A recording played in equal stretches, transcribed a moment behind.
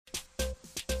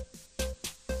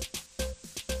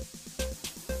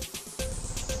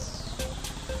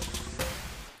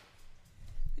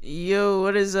Yo,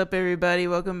 what is up, everybody?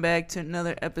 Welcome back to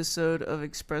another episode of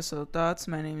Espresso Thoughts.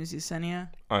 My name is Yesenia.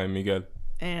 I'm Miguel.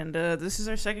 And this is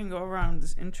our second go around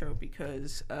this intro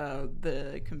because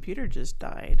the computer just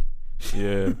died.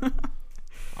 Yeah.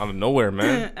 Out of nowhere,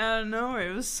 man. Out of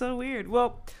nowhere. It was so weird.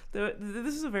 Well,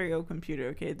 this is a very old computer,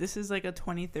 okay? This is like a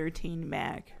 2013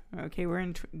 Mac. Okay, we're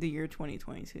in the year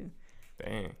 2022.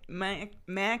 Dang.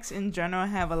 Macs in general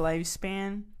have a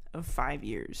lifespan of 5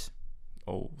 years.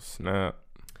 Oh, snap.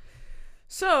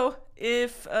 So,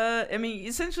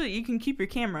 essentially you can keep your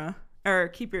camera or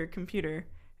keep your computer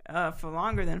for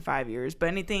longer than 5 years, but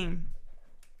anything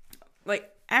like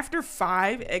after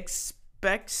 5,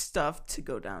 expect stuff to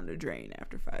go down the drain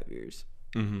after 5 years.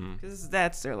 Because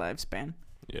that's their lifespan.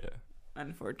 Yeah.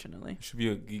 Unfortunately. You should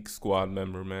be a Geek Squad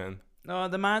member, man. Oh,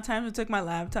 the amount of times I took my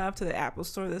laptop to the Apple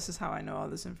store, this is how I know all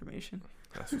this information.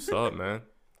 That's what's up, man.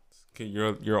 Get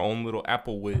your own little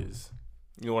Apple whiz.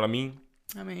 You know what I mean?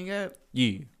 I mean, you gotta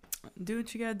do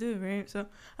what you gotta do, right? So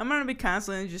I'm gonna be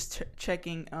constantly just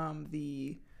checking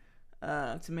to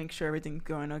make sure everything's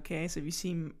going okay. So if you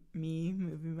see me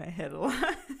moving my head a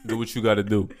lot, do what you gotta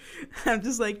do. I'm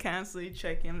just like constantly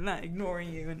checking. I'm not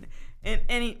ignoring you and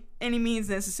any means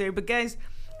necessary. But guys,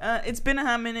 it's been a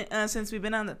hot minute since we've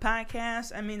been on the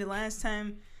podcast. I mean, the last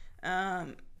time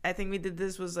I think we did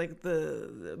this was like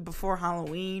the before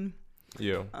Halloween.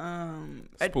 Yeah.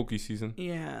 Spooky season.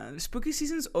 Yeah, spooky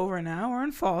season's over now. We're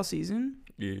in fall season.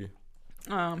 Yeah.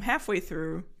 Halfway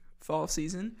through fall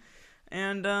season,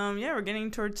 and we're getting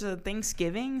towards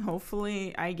Thanksgiving.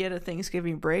 Hopefully, I get a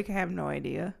Thanksgiving break. I have no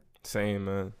idea. Same,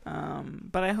 man.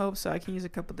 But I hope so. I can use a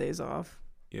couple days off.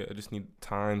 Yeah, I just need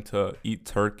time to eat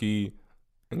turkey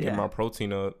and get my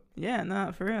protein up. Yeah,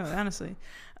 no, for real, honestly.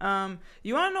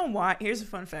 You want to know why? Here's a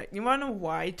fun fact. You want to know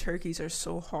why turkeys are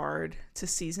so hard to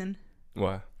season?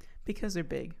 Why? Because they're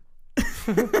big.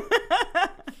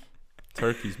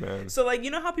 Turkeys, man. So, like,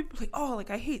 you know how people are like, oh, like,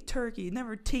 I hate turkey. It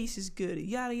never tastes as good.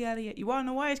 Yada, yada, yada. You want to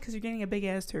know why? It's because you're getting a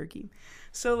big-ass turkey.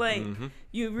 So, like,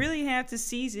 you really have to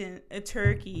season a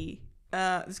turkey.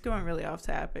 It's going really off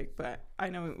topic, but I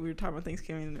know we were talking about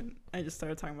Thanksgiving and I just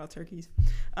started talking about turkeys.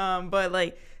 But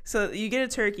like, so you get a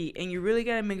turkey and you really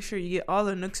got to make sure you get all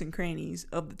the nooks and crannies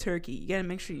of the turkey. You got to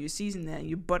make sure you season that,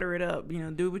 you butter it up,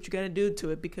 do what you got to do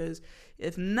to it, because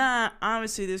if not,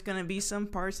 obviously there's going to be some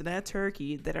parts of that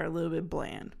turkey that are a little bit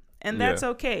bland. And that's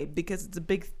okay because it's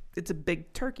a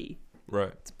big turkey.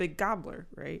 Right. It's a big gobbler,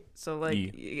 right? So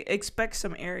like expect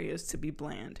some areas to be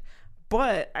bland.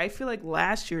 But I feel like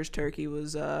last year's turkey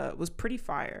was pretty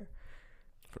fire.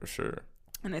 For sure.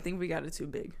 And I think we got it too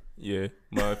big. Yeah.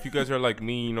 But if you guys are like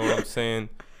me, you know what I'm saying,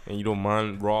 and you don't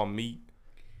mind raw meat,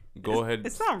 go ahead.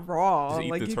 It's not raw.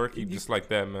 Just eat the turkey just like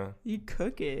that, man. You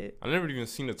cook it. I've never even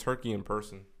seen a turkey in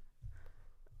person.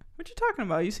 What you talking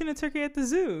about? You seen a turkey at the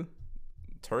zoo?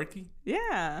 Turkey?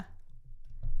 Yeah.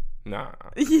 Nah.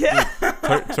 Yeah.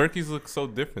 Dude, turkeys look so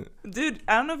different. Dude,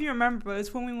 I don't know if you remember, but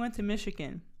it's when we went to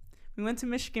Michigan. We went to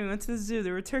the zoo.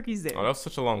 There were turkeys there. Oh, that was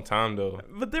such a long time, though.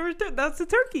 But that's a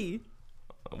turkey.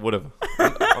 Whatever.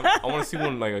 I want to see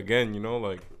one, like, again,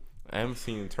 like, I haven't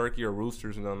seen turkey or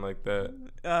roosters or nothing like that.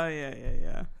 Oh,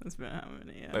 yeah. That's been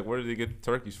happening, yeah. Like, where did they get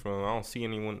the turkeys from? I don't see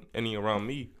any around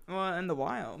me. Well, in the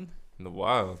wild. In the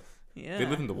wild? Yeah. They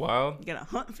live in the wild? You gotta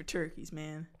hunt for turkeys,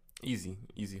 man. Easy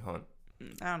hunt.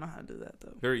 I don't know how to do that,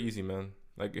 though. Very easy, man.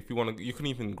 Like, if you want to, you can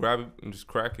even grab it and just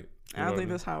crack it. I don't think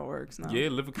that's how it works, no. Yeah,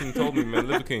 Liver King told me, man.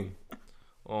 Liver King.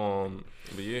 But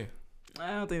yeah.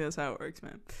 I don't think that's how it works,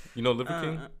 man. You know Liver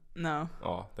King? No.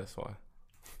 Oh, that's why.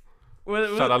 What?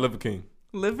 Shout out Liver King.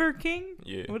 Liver King?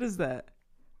 Yeah. What is that?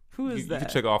 Who is that? You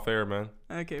can check off air, man.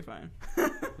 Okay, fine.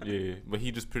 Yeah, but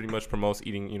he just pretty much promotes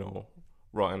eating,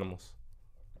 raw animals.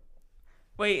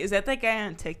 Wait, is that guy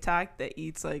on TikTok that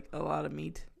eats, like, a lot of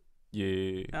meat?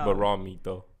 Yeah, but raw meat,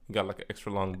 though. He got, like, an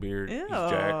extra long beard. Ew. He's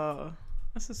jacked.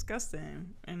 That's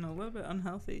disgusting and a little bit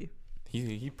unhealthy.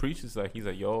 He preaches, like, he's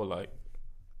like, yo, like,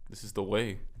 this is the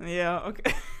way. Yeah,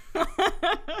 okay.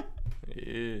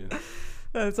 Yeah.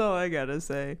 That's all I gotta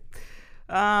say.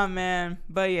 Ah, man.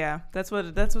 But yeah, that's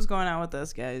what's going on with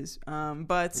us, guys. A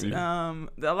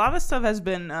lot of stuff has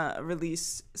been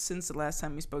released since the last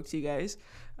time we spoke to you guys.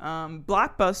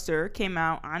 Blockbuster came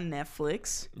out on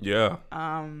Netflix. Yeah.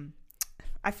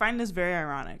 I find this very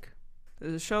ironic.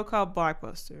 There's a show called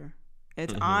Blockbuster.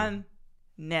 It's on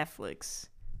Netflix.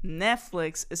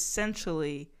 Netflix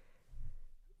essentially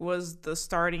was the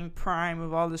starting prime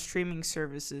of all the streaming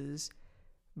services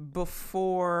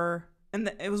before,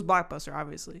 and it was Blockbuster,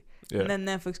 obviously. Yeah. And then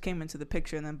Netflix came into the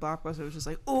picture, and then Blockbuster was just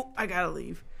like, oh, I gotta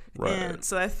leave. Right. And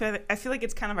so I feel like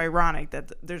it's kind of ironic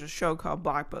that there's a show called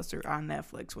Blockbuster on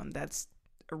Netflix when that's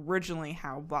originally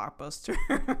how Blockbuster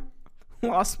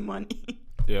lost money.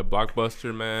 Yeah,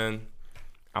 Blockbuster, man.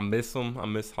 I miss them. I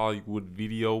miss Hollywood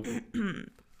Video.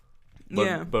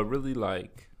 But really,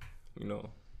 like, you know,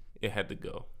 it had to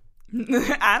go.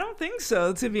 I don't think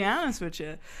so, to be honest with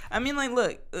you. I mean, like,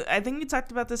 look, I think we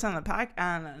talked about this on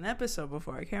an episode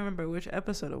before. I can't remember which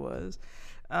episode it was.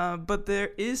 But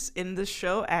there is, in the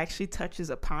show, actually touches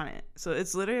upon it. So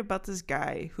it's literally about this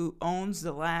guy who owns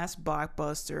the last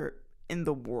Blockbuster in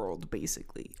the world,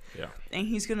 basically. Yeah. And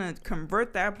he's going to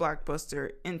convert that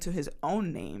Blockbuster into his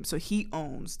own name. So he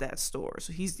owns that store.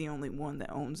 So he's the only one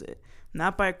that owns it.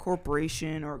 Not by a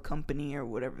corporation or a company or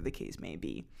whatever the case may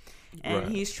be. And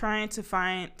he's trying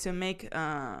to make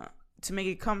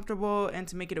it comfortable and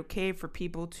to make it okay for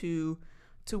people to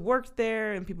work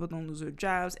there, and people don't lose their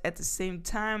jobs. At the same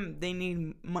time, they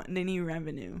need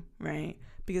revenue, right?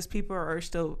 Because people are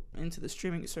still into the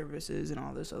streaming services and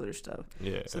all this other stuff.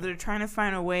 Yeah. So they're trying to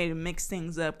find a way to mix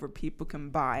things up where people can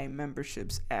buy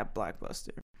memberships at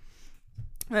Blockbuster.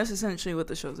 That's essentially what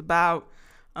the show's about.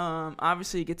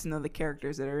 Obviously you get to know the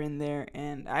characters that are in there,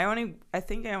 and I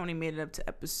think I only made it up to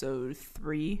episode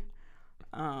 3,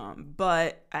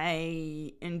 but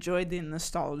I enjoyed the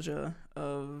nostalgia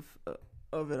of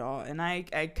it all, and I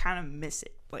kind of miss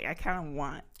it. Like, I kind of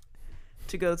want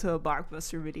to go to a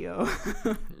Blockbuster video.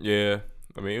 Yeah,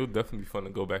 I mean, it would definitely be fun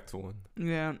to go back to one.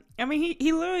 Yeah, I mean,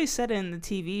 he literally said it in the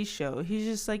TV show. He's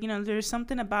just like, there's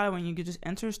something about it when you could just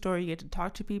enter a store, you get to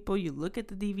talk to people, you look at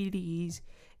the DVDs,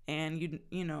 and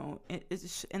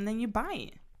and then you buy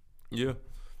it. Yeah,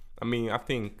 I mean, I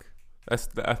think that's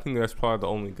probably the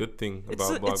only good thing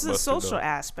about Blockbuster. It's the social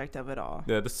aspect of it all.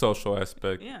 Yeah, the social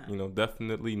aspect. Yeah.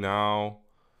 Definitely now,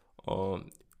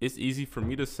 it's easy for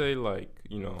me to say, like,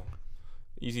 oh,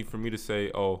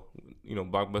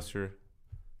 Blockbuster.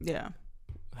 Yeah.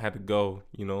 Had to go,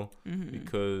 Mm-hmm.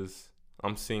 because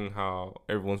I'm seeing how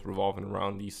everyone's revolving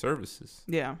around these services.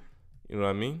 Yeah. You know what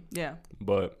I mean? Yeah.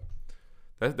 But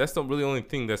that's the really only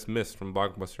thing that's missed from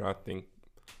Blockbuster, I think.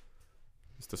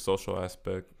 It's the social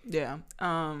aspect. Yeah.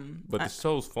 But the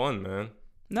show's fun, man.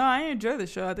 No, I enjoy the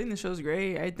show. I think the show's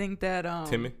great. I think that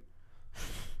Timmy,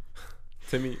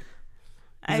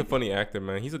 he's a funny actor,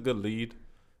 man. He's a good lead.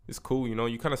 It's cool,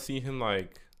 you kind of see him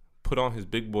like put on his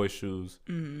big boy shoes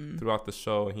throughout the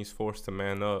show, and he's forced to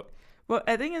man up. Well,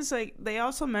 I think it's like they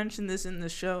also mentioned this in the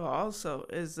show also,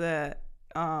 is that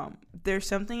there's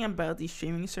something about these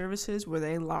streaming services where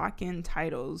they lock in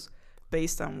titles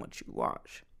based on what you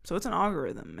watch. So it's an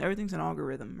algorithm. Everything's an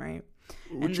algorithm, right?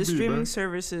 And the streaming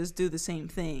services do the same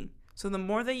thing. So the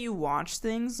more that you watch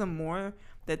things, the more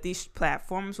that these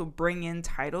platforms will bring in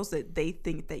titles that they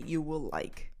think that you will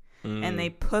like. And they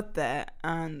put that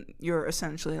on your,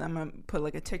 essentially, I'm going to put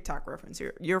like a TikTok reference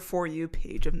here, your For You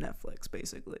page of Netflix,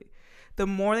 basically. The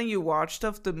more that you watch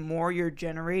stuff, the more you're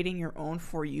generating your own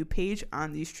For You page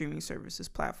on these streaming services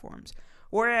platforms.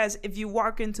 Whereas if you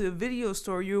walk into a video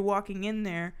store, you're walking in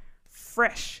there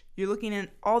fresh. You're looking at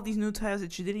all these new titles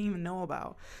that you didn't even know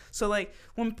about. So like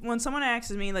when someone asks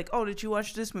me like, oh, did you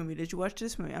watch this movie? Did you watch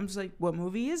this movie? I'm just like, what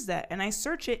movie is that? And I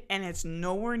search it, and it's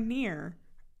nowhere near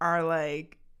our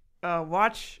like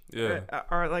watch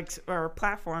our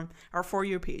platform, our For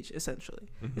You page, essentially.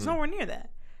 It's nowhere near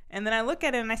that. And then I look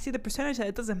at it and I see the percentage that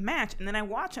it doesn't match, and then I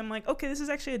watch, I'm like, okay, this is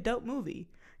actually a dope movie.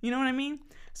 You know what I mean?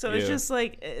 So it's just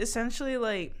like, essentially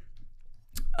like,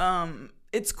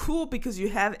 it's cool because you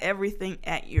have everything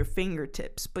at your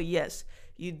fingertips. But yes,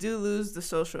 you do lose the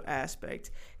social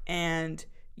aspect, and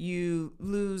you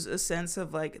lose a sense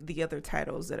of like the other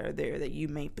titles that are there that you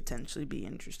may potentially be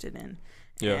interested in.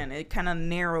 Yeah. And it kind of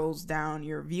narrows down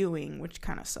your viewing, which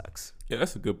kind of sucks. Yeah,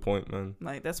 that's a good point, man.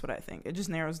 Like, that's what I think. It just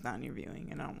narrows down your viewing,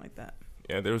 and I don't like that.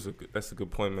 Yeah, that's a good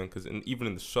point, man. Because even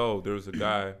in the show, there was a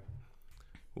guy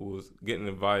who was getting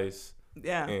advice.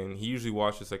 Yeah. And he usually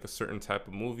watches like a certain type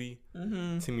of movie.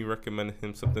 Timmy recommended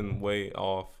him something way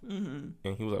off. And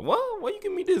he was like, "What? Why you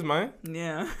give me this, man?"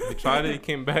 Yeah. He tried it. He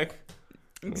came back.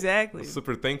 Exactly.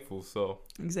 Super thankful. So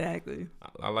exactly.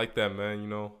 I like that,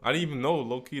 man. I didn't even know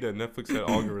low key that Netflix had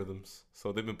algorithms.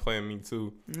 So they've been playing me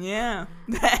too. Yeah.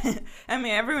 I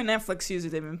mean, every Netflix user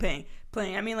they've been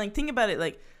playing. I mean, like, think about it.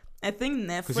 Like, I think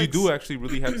Netflix. Because you do actually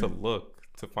really have to look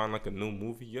to find like a new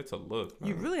movie. You have to look. Man.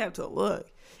 You really have to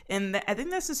look, and I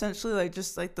think that's essentially like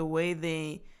just like the way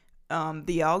they,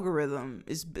 the algorithm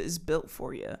is built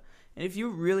for you. And if you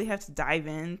really have to dive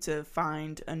in to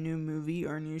find a new movie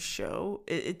or a new show,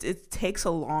 it takes a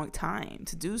long time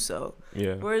to do so.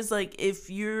 Yeah. Whereas like if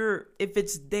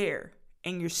it's there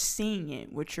and you're seeing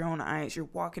it with your own eyes, you're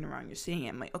walking around, you're seeing it.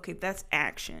 I'm like, okay, that's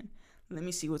action. Let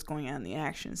me see what's going on in the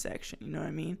action section. You know what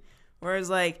I mean? Whereas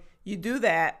like you do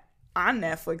that, on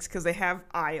Netflix because they have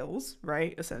aisles,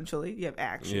 right? Essentially, you have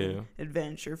action,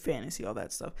 adventure, fantasy, all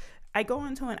that stuff. I go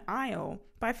into an aisle,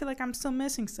 but I feel like I'm still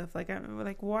missing stuff. Like,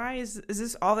 why is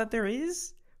this all that there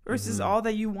is, or is this all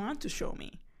that you want to show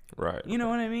me? Right. You know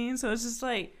what I mean? So it's just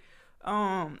like,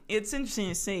 it's interesting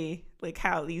to see like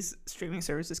how these streaming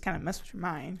services kind of mess with your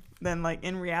mind. Then like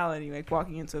in reality, like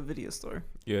walking into a video store.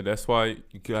 Yeah, that's why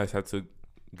you guys have to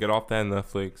get off that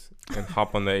Netflix and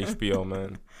hop on the HBO,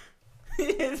 man.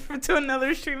 To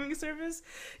another streaming service.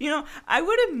 You know, I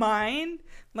wouldn't mind,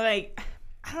 like,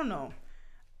 I don't know.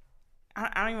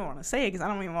 I don't even want to say it because I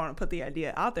don't even want to put the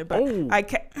idea out there. But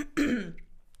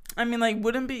I mean, like,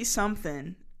 wouldn't be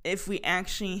something if we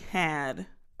actually had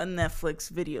a Netflix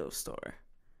video store.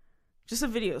 Just a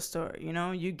video store, you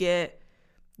know? You get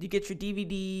your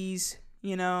DVDs,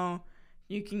 you know?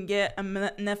 You can get a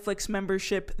Netflix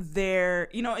membership there.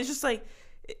 You know, it's just like,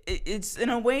 it's in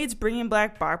a way, it's bringing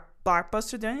back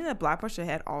Blockbuster. The only thing that Blockbuster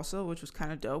had also, which was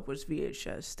kind of dope, was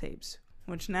VHS tapes,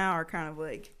 which now are kind of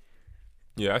like.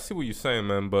 Yeah, I see what you're saying,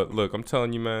 man. But look, I'm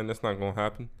telling you, man, that's not gonna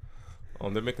happen.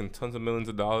 They're making tons of millions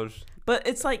of dollars. But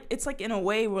it's like in a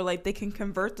way where like they can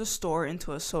convert the store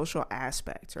into a social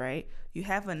aspect, right? You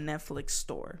have a Netflix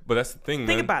store. But that's the thing, man.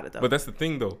 Think about it though. But that's the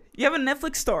thing though. You have a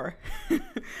Netflix store.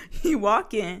 You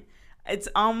walk in, it's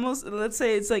almost, let's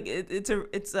say it's like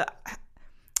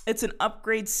it's an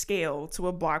upgrade scale to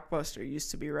what Blockbuster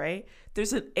used to be, right?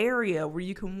 There's an area where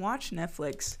you can watch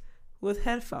Netflix with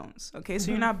headphones, okay? So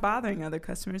you're not bothering other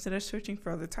customers that are searching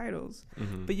for other titles.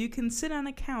 But you can sit on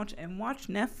a couch and watch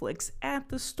Netflix at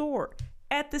the store.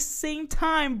 At the same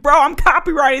time, bro, I'm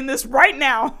copywriting this right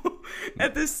now.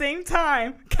 At the same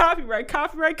time, copyright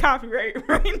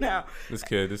right now. This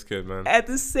kid, man. At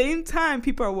the same time,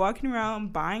 people are walking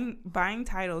around buying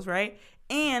titles, right?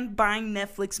 And buying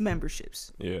Netflix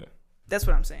memberships. Yeah. That's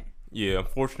what I'm saying. Yeah,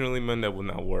 unfortunately, man, that will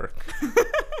not work.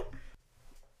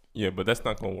 Yeah, but that's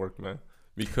not going to work, man.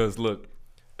 Because, look,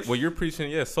 what you're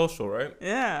preaching, social, right?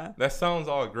 Yeah. That sounds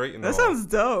all great and all. That sounds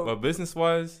dope. But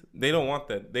business-wise, they don't want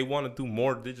that. They want to do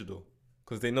more digital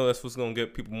because they know that's what's going to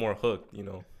get people more hooked, you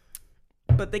know.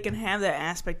 But they can have that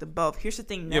aspect of both. Here's the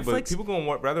thing, Netflix. Yeah, but people going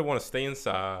to rather want to stay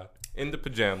inside in the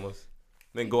pajamas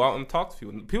than go out and talk to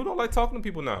people. People don't like talking to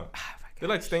people now. They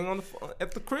like staying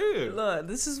at the crib. Look,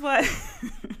 this is why.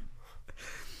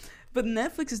 But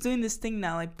Netflix is doing this thing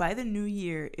now. Like by the new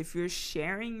year, if you're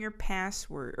sharing your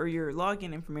password or your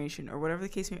login information or whatever the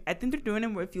case may be, I think they're doing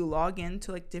it where if you log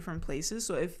into like different places.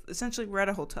 So if essentially we're at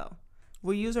a hotel,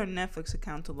 we'll use our Netflix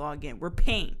account to log in. We're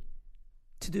paying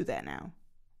to do that now.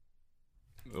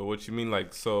 What you mean,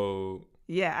 like so?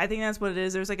 Yeah, I think that's what it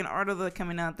is. There's like an article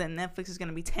coming out that Netflix is going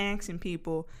to be taxing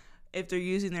people if they're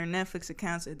using their Netflix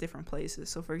accounts at different places.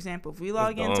 So, for example, if we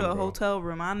log into a hotel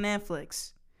room on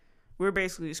Netflix, we're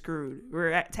basically screwed.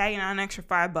 We're tagging on an extra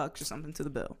 $5 or something to the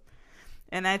bill.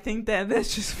 And I think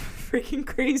that's just freaking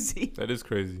crazy. That is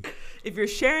crazy. If you're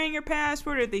sharing your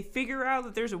password or they figure out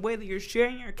that there's a way that you're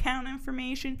sharing your account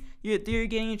information, you're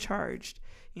getting charged.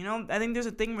 You know, I think there's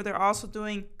a thing where they're also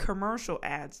doing commercial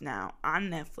ads now on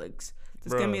Netflix.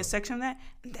 There's going to be a section of that,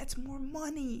 and that's more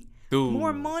money. Dude,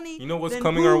 more money. You know what's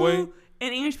coming our way?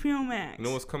 And HBO Max. You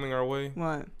know what's coming our way?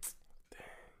 What?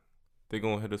 They're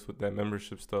going to hit us with that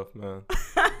membership stuff, man.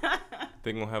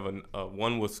 They're going to have a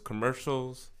one with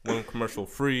commercials, one commercial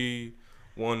free,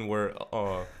 one where,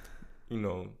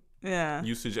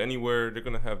 usage anywhere. They're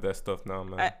going to have that stuff now,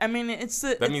 man. I mean,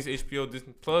 that means HBO,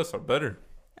 Disney Plus are better.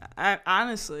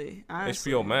 Honestly.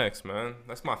 HBO Max, man.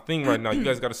 That's my thing right now. You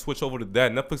guys got to switch over to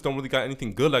that. Netflix don't really got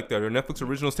anything good like that. Their Netflix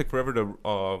originals take forever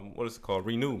to,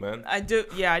 renew, man. I do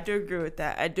agree with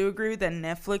that. I do agree that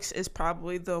Netflix is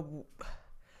probably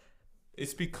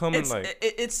it's becoming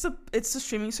it's the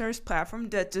streaming service platform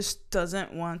that just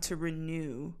doesn't want to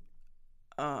renew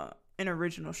an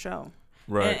original show.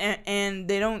 Right. And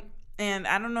they don't. And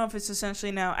I don't know if it's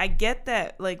essentially now. I get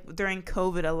that, like, during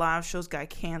COVID, a lot of shows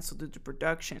got canceled due to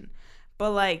production.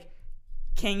 But, like,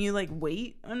 can you, like,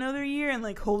 wait another year and,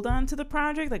 like, hold on to the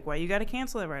project? Like, why you got to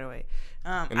cancel it right away?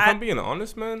 And if I'm being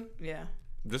honest, man. Yeah.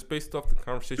 Just based off the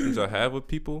conversations I have with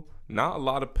people, not a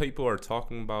lot of people are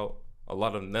talking about a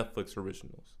lot of Netflix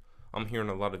originals. I'm hearing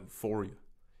a lot of Euphoria.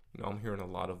 You know, I'm hearing a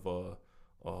lot of,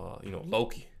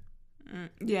 Loki.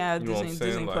 Yeah,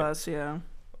 Disney Plus, yeah.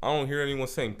 I don't hear anyone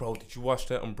saying, bro, did you watch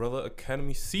that Umbrella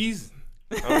Academy season?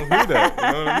 I don't hear that. You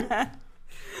know what I mean?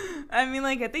 I mean,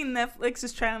 like, I think Netflix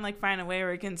is trying to, like, find a way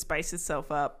where it can spice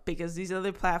itself up because these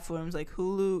other platforms, like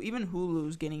Hulu, even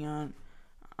Hulu's getting on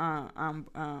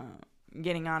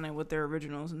it with their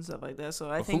originals and stuff like that. So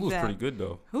I think Hulu's pretty good,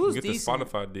 though. Hulu's you get decent. the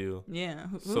Spotify deal. Yeah,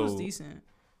 Hulu's decent.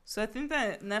 So I think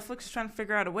that Netflix is trying to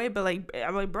figure out a way, but like,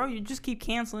 I'm like, bro, you just keep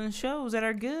canceling shows that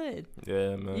are good.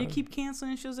 Yeah, man. You keep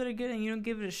canceling shows that are good, and you don't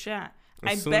give it a shot.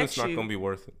 I soon bet it's not gonna be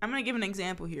worth it. I'm gonna give an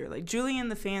example here, like Julie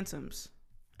and the Phantoms.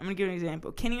 I'm gonna give an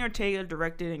example. Kenny Ortega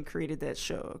directed and created that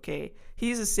show. Okay,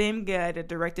 he's the same guy that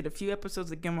directed a few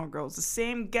episodes of Gilmore Girls. The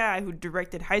same guy who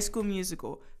directed High School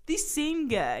Musical. The same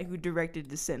guy who directed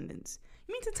Descendants.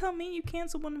 You mean to tell me you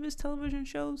canceled one of his television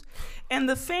shows? And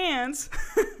the fans,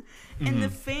 and the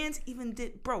fans even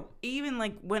did, bro, even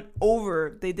like went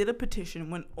over, they did a petition,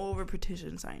 went over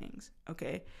petition signings,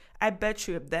 okay? I bet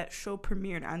you if that show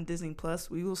premiered on Disney Plus,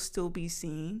 we will still be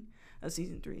seeing a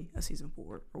season 3, a season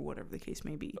 4, or whatever the case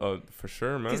may be. For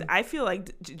sure, man. Because I feel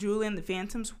like Julie and the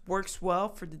Phantoms works well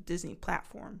for the Disney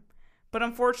platform. But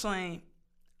unfortunately,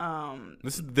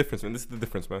 this is the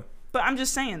difference, man. But I'm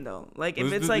just saying though, like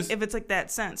if it's like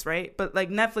that sense, right? But like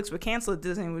Netflix would cancel it,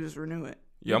 Disney would just renew it.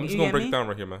 Yeah, I'm just gonna break it down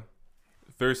right here, man.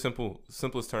 Very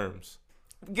simplest terms.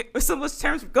 Simplest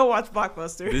terms. Go watch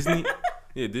Blockbuster. Disney,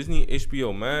 Disney,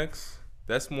 HBO Max.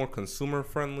 That's more consumer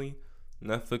friendly.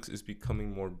 Netflix is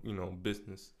becoming more,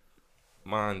 business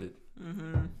minded.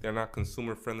 Mm-hmm. They're not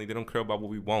consumer friendly. They don't care about what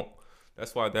we want.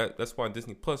 That's why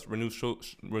Disney Plus renews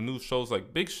shows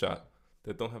like Big Shot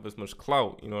that don't have as much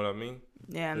clout. You know what I mean?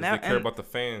 Yeah, and they care about the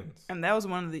fans. And that was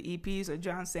one of the EPs that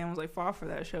John Sam was like fought for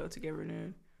that show to get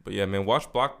renewed. But yeah, man,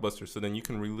 watch Blockbuster so then you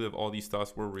can relive all these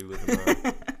thoughts we're reliving.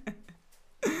 Right?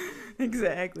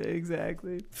 Exactly.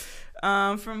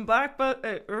 From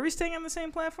Blockbuster, are we staying on the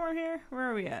same platform here? Where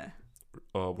are we at?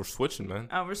 We're switching, man.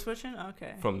 Oh, we're switching?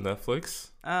 Okay. From Netflix.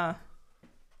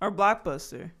 Or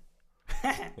Blockbuster.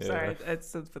 Sorry,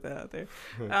 let's put that out there.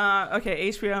 Okay,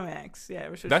 HBO Max. Yeah,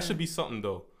 we're switching. That should be something,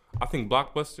 though. I think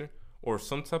Blockbuster or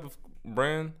some type of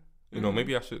brand,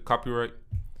 maybe I should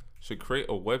should create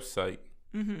a website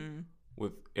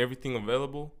with everything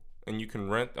available, and you can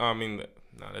rent.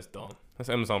 That's dumb. That's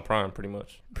Amazon Prime, pretty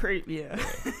much. Yeah.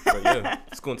 But yeah,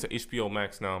 it's going to HBO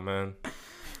Max now, man.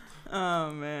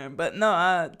 Oh man, but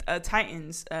no,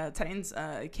 Titans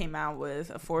came out with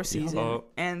a 4th season,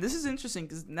 and this is interesting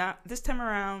because now this time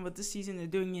around with this season they're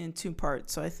doing it in 2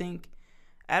 parts. So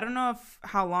I don't know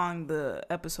how long the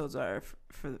episodes are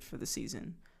for the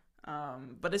season,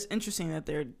 but it's interesting that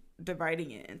they're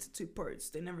dividing it into 2 parts.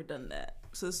 They've never done that,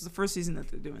 so this is the first season that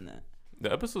they're doing that.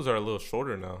 The episodes are a little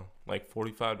shorter now, like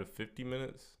 45 to 50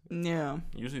 minutes. Yeah.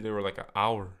 Usually they were like an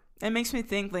hour. It makes me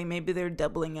think like maybe they're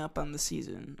doubling up on the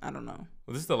season. I don't know.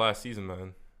 Well, this is the last season,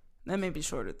 man. That may be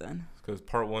shorter then. Because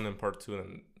part 1 and part 2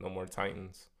 and no more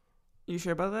Titans. You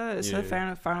sure about that? Is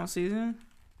that final season?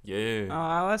 Yeah.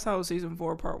 Oh, I saw it was season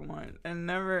 4, part 1, and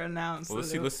never announced. Well,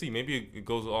 let's see. Maybe it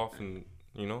goes off and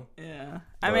Yeah.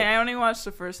 I only watched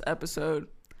the first episode,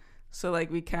 so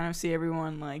like we kind of see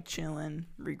everyone like chilling,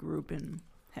 regrouping,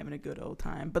 having a good old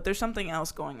time. But there's something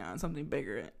else going on, something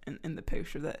bigger in the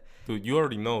picture that. Dude, you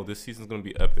already know this season's gonna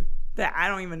be epic. That I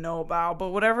don't even know about, but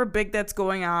whatever big that's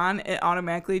going on, it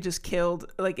automatically just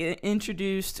killed. Like it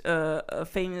introduced a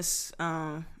famous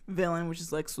villain, which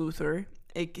is Lex Luthor.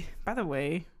 By the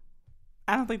way,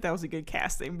 I don't think that was a good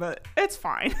casting, but it's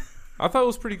fine. I thought it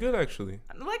was pretty good actually.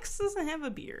 Lex doesn't have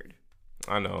a beard.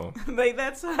 I know. Like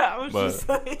that's I was just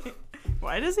like,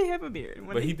 why does he have a beard?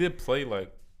 But he did play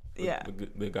like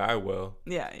the guy well.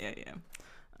 Yeah.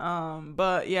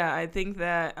 But yeah, I think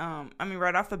that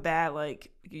right off the bat,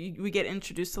 like we get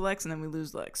introduced to Lex and then we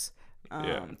lose Lex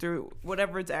through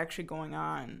whatever is actually going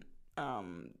on.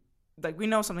 Like we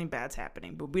know something bad's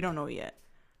happening, but we don't know yet.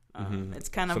 It's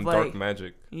kind of some like dark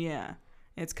magic. Yeah,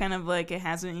 it's kind of like it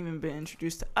hasn't even been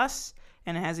introduced to us,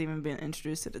 and it hasn't even been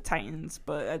introduced to the Titans.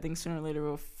 But I think sooner or later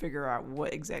we'll figure out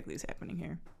what exactly is happening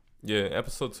here. Yeah,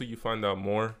 episode 2 you find out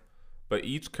more, but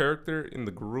each character in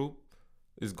the group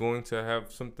is going to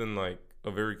have something like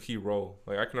a very key role.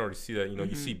 Like I can already see that.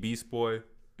 You see Beast Boy.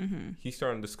 He's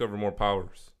starting to discover more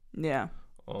powers. Yeah.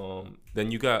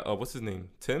 Then you got what's his name?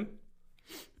 Tim.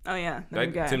 Oh yeah,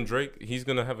 Tim Drake. He's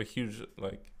gonna have a huge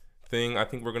thing. I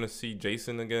think we're gonna see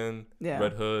Jason again. Yeah.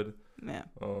 Red Hood. Yeah.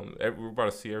 We're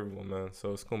about to see everyone, man.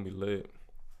 So it's gonna be lit.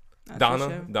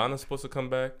 Donna's supposed to come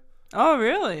back. Oh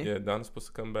really? Yeah, Donna's supposed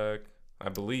to come back, I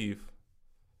believe.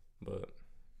 But.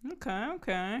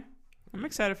 Okay. I'm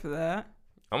excited for that.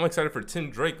 I'm excited for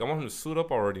Tim Drake. I want him to suit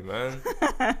up already, man.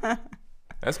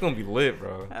 That's gonna be lit,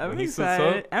 bro. I'm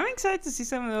excited. I'm excited to see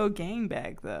some of the old gang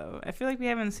back, though. I feel like we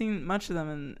haven't seen much of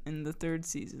them in the 3rd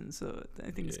season, so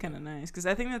I think it's kind of nice. Because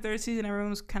I think the 3rd season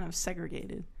everyone was kind of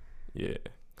segregated. Yeah,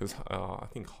 because I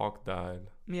think Hawk died.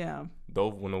 Yeah.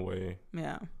 Dove went away.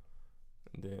 Yeah.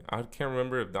 And then I can't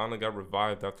remember if Donna got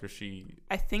revived after she.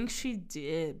 I think she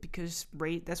did because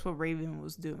that's what Raven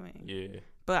was doing. Yeah.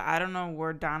 But I don't know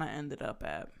where Donna ended up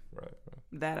at. Right.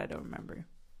 That I don't remember.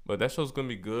 But that show's gonna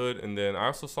be good. And then I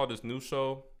also saw this new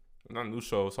show. Not new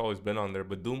show. It's always been on there.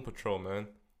 But Doom Patrol, man.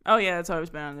 Oh yeah, it's always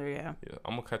been on there. Yeah. Yeah,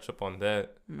 I'm gonna catch up on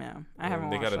that. Yeah, I haven't.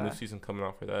 They watched got a that. new season coming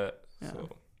out for that. Yeah. So,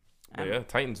 but yeah,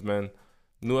 Titans, man.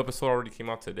 New episode already came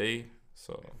out today.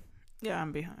 So yeah,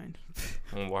 I'm behind.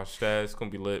 I'm gonna watch that. It's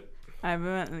gonna be lit. I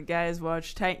haven't. The guys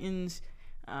watched Titans,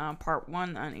 part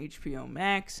 1 on HBO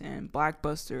Max and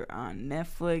Blockbuster on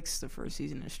Netflix. The first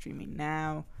season is streaming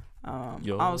now.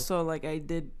 Also, like I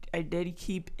did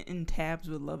keep in tabs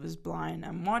with Love Is Blind.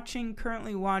 I'm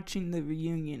currently watching the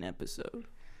reunion episode.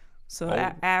 So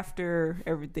after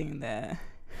everything that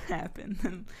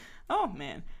happened, oh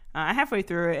man, halfway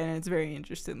through it and it's very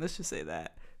interesting. Let's just say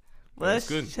that. Let's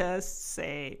just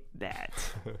say that.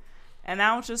 And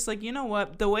I was just like, you know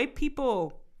what? The way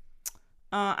people,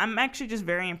 I'm actually just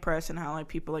very impressed in how like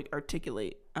people like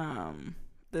articulate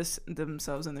this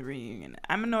themselves in the reunion.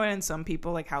 I'm annoyed in some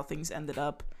people like how things ended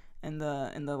up in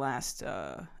the last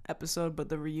episode, but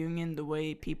the reunion, the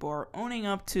way people are owning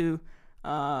up to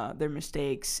their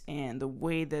mistakes and the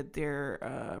way that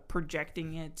they're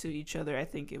projecting it to each other, I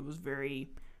think it was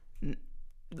very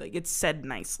like it's said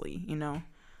nicely, you know.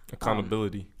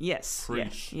 Accountability. Yes.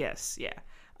 Preach. Yes. Yeah.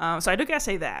 So I do gotta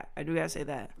say that.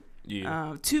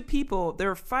 Yeah. 2 people. There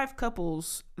were 5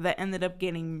 couples that ended up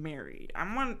getting married.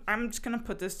 I'm just gonna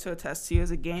put this to a test to you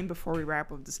as a game before we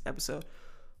wrap up this episode.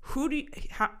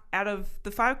 Out of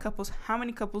the 5 couples, how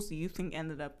many couples do you think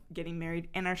ended up getting married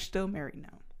and are still married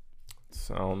now?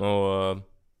 So I don't know.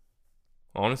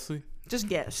 Honestly. Just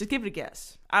guess. Just give it a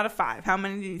guess. Out of 5, how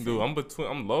many do you think? Dude,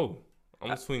 I'm low. I'm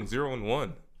between 0 and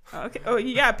 1. Okay. Oh,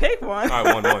 you gotta pick one. All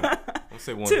right, 1. I'm gonna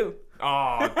say 1. 2.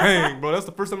 Oh, dang, bro. That's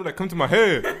the first number that come to my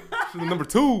head. Should number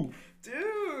 2. Dude,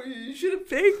 you should have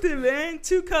picked it, man.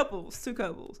 2 couples.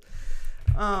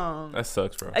 That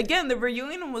sucks, bro. Again, the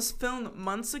reunion was filmed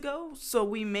months ago, so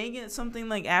we may get something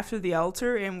like after the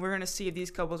altar, and we're gonna see if these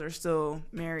couples are still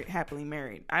happily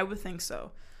married. I would think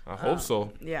so. I hope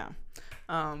so. Yeah.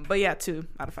 But yeah, 2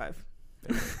 out of 5.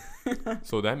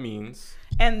 So that means.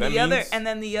 And the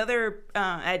other,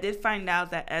 I did find out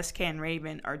that SK and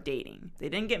Raven are dating. They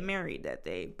didn't get married that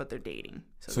day, but they're dating.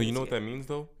 So you know what that means,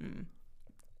 though?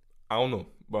 I don't know,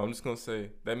 but I'm just gonna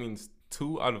say that means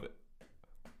 2 out of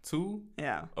 2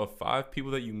 of 5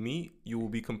 people that you meet, you will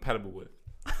be compatible with.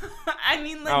 I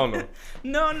mean, like, I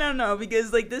don't know. No,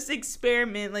 because like this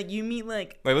experiment, like you meet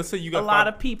like let's say you got a lot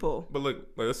of people. But look,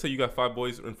 like let's say you got 5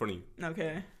 boys in front of you.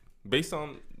 Okay. Based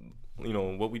on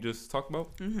what we just talked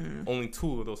about, only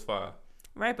 2 of those 5.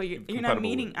 Right, but you're not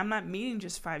meeting. I'm not meeting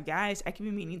just 5 guys. I could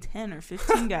be meeting 10 or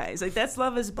 15 guys. Like that's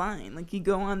Love Is Blind. Like you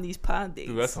go on these pod dates.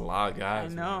 Dude, that's a lot of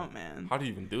guys. I know, man. How do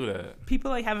you even do that?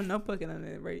 People like have a notebook and then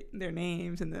they write their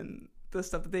names and then the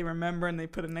stuff that they remember and they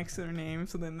put it next to their name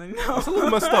so then they know. It's a little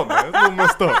messed up, man. It's a little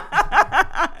messed up.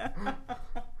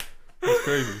 That's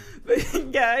crazy.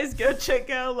 But guys, go check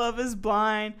out Love Is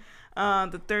Blind.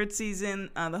 The 3rd season,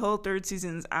 the whole 3rd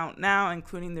season is out now,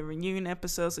 including the reunion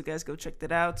episode. So guys, go check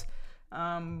that out.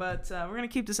 But we're gonna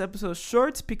keep this episode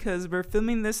short because we're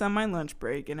filming this on my lunch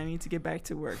break, and I need to get back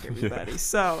to work, everybody.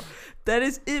 So that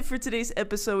is it for today's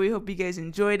episode. We hope you guys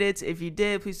enjoyed it. If you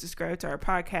did, please subscribe to our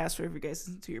podcast wherever you guys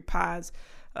listen to your pods.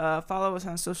 Follow us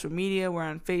on social media. We're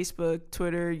on Facebook,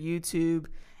 Twitter, YouTube,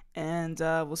 and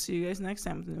we'll see you guys next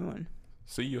time with a new one.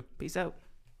 See you. Peace out.